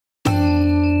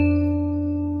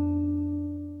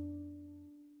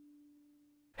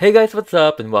Hey guys, what's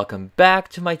up and welcome back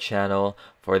to my channel.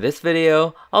 For this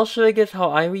video, I'll show you guys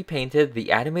how I repainted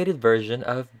the animated version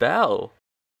of Belle.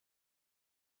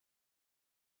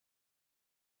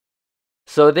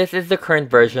 So this is the current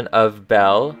version of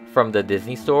Belle from the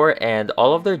Disney store, and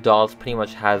all of their dolls pretty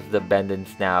much has the bend and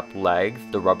snap legs,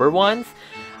 the rubber ones.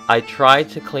 I tried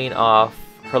to clean off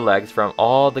her legs from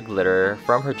all the glitter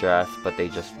from her dress, but they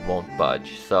just won't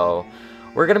budge. So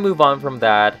we're gonna move on from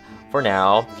that for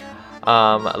now.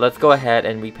 Let's go ahead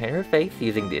and repaint her face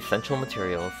using the essential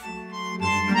materials.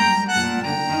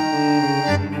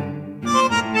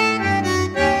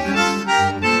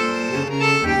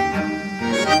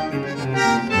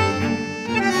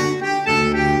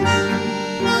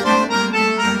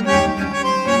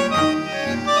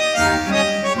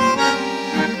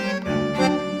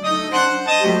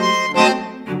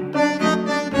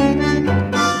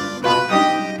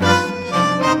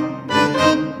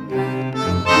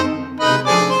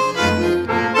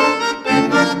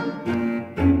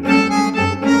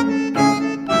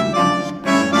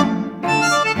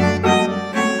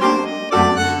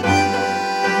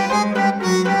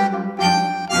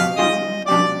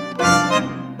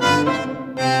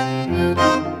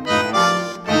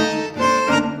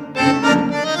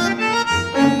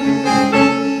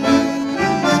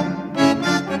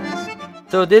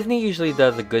 So Disney usually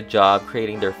does a good job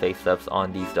creating their face-ups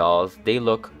on these dolls. They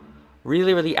look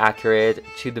really accurate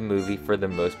to the movie for the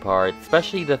most part,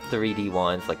 especially the 3D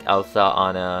ones like Elsa,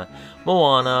 Anna,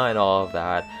 Moana, and all of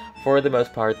that. For the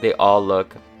most part, they all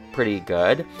look pretty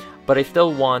good, but I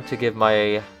still want to give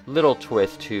my little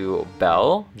twist to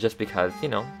Belle, just because, you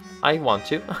know, I want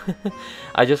to.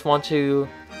 I just want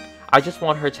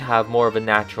her to have more of a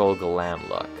natural glam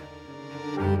look.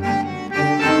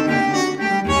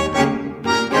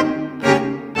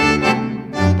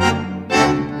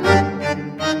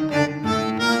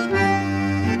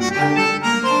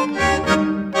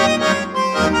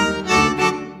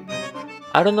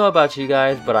 I don't know about you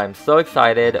guys, but I'm so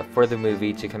excited for the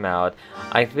movie to come out.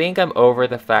 I think I'm over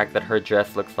the fact that her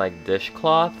dress looks like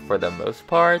dishcloth for the most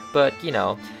part, but you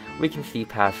know, we can see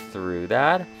past through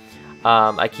that.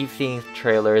 I keep seeing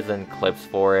trailers and clips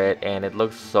for it, and it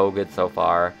looks so good so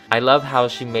far. I love how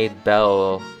she made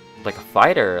Belle like a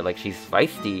fighter, like she's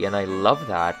feisty, and I love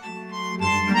that.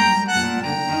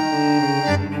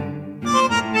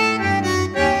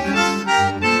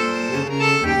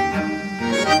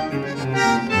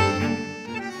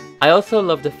 I also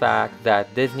love the fact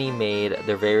that Disney made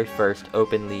their very first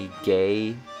openly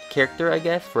gay character, I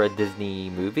guess, for a Disney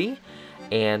movie,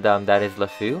 and that is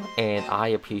LeFou, and I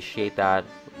appreciate that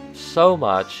so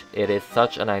much. It is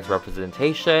such a nice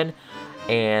representation,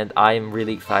 and I'm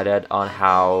really excited on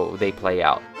how they play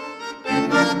out.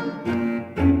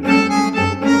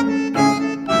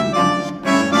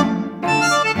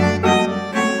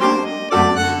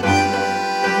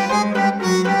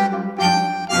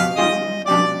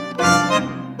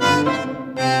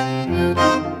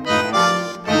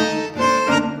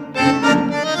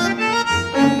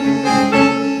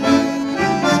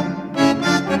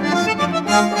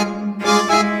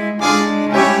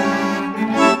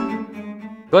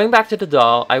 Going back to the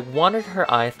doll, I wanted her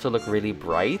eyes to look really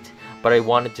bright, but I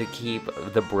wanted to keep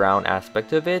the brown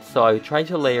aspect of it, so I tried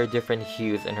to layer different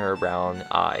hues in her brown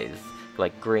eyes,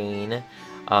 like green,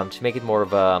 to make it more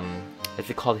of a, is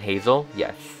it called hazel?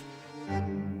 Yes.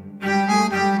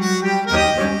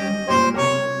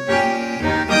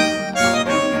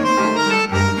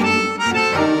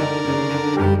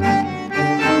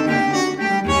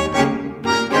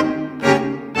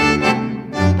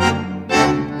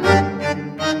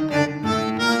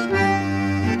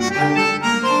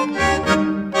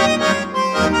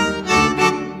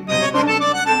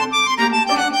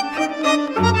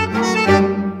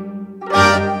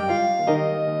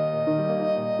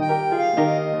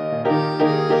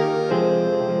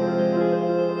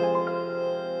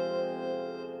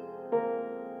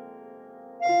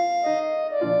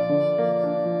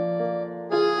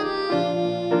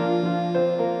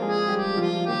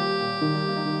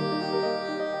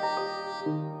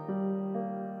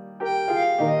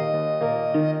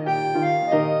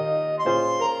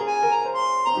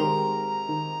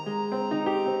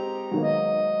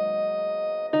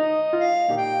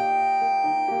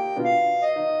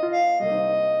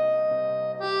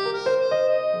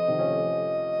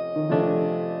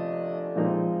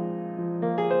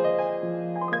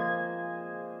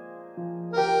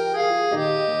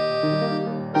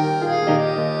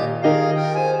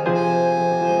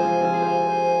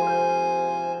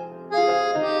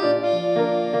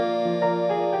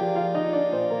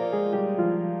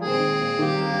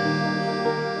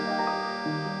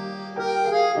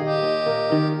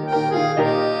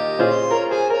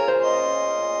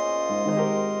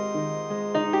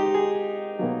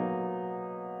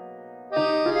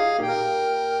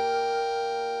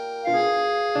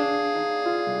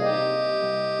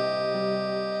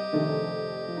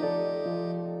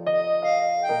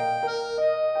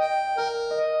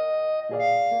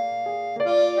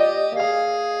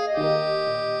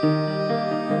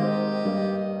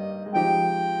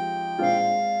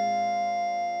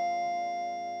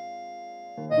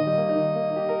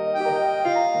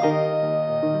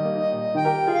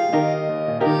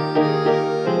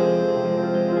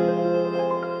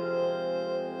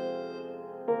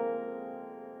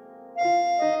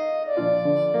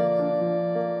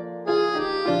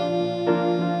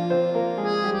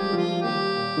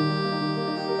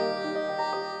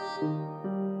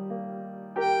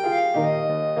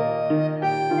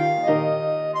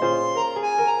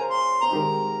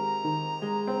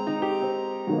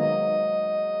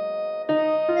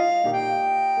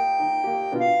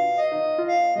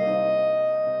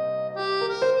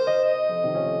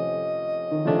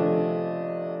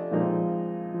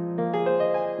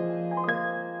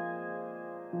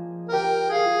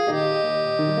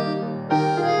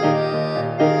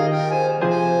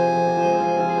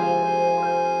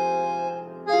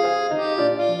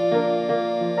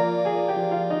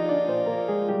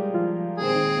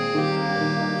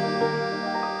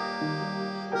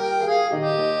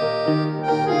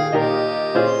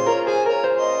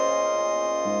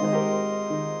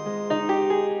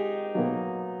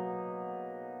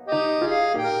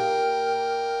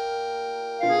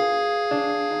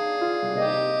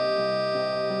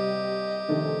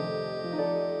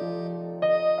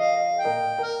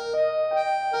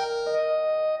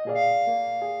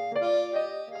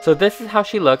 So this is how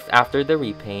she looks after the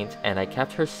repaint, and I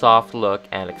kept her soft look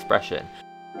and expression.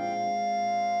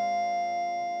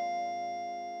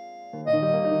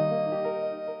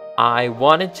 I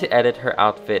wanted to edit her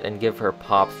outfit and give her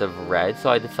pops of red, so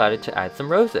I decided to add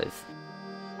some roses.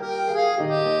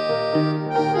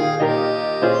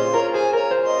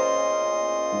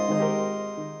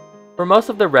 For most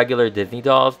of the regular Disney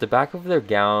dolls, the back of their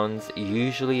gowns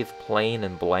usually is plain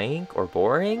and blank or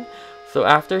boring, so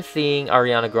after seeing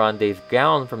Ariana Grande's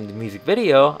gown from the music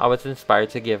video, I was inspired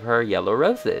to give her yellow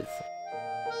roses.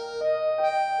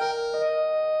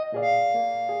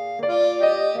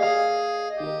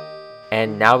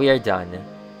 And now we are done.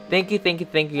 Thank you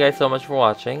guys so much for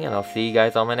watching, and I'll see you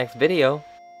guys on my next video.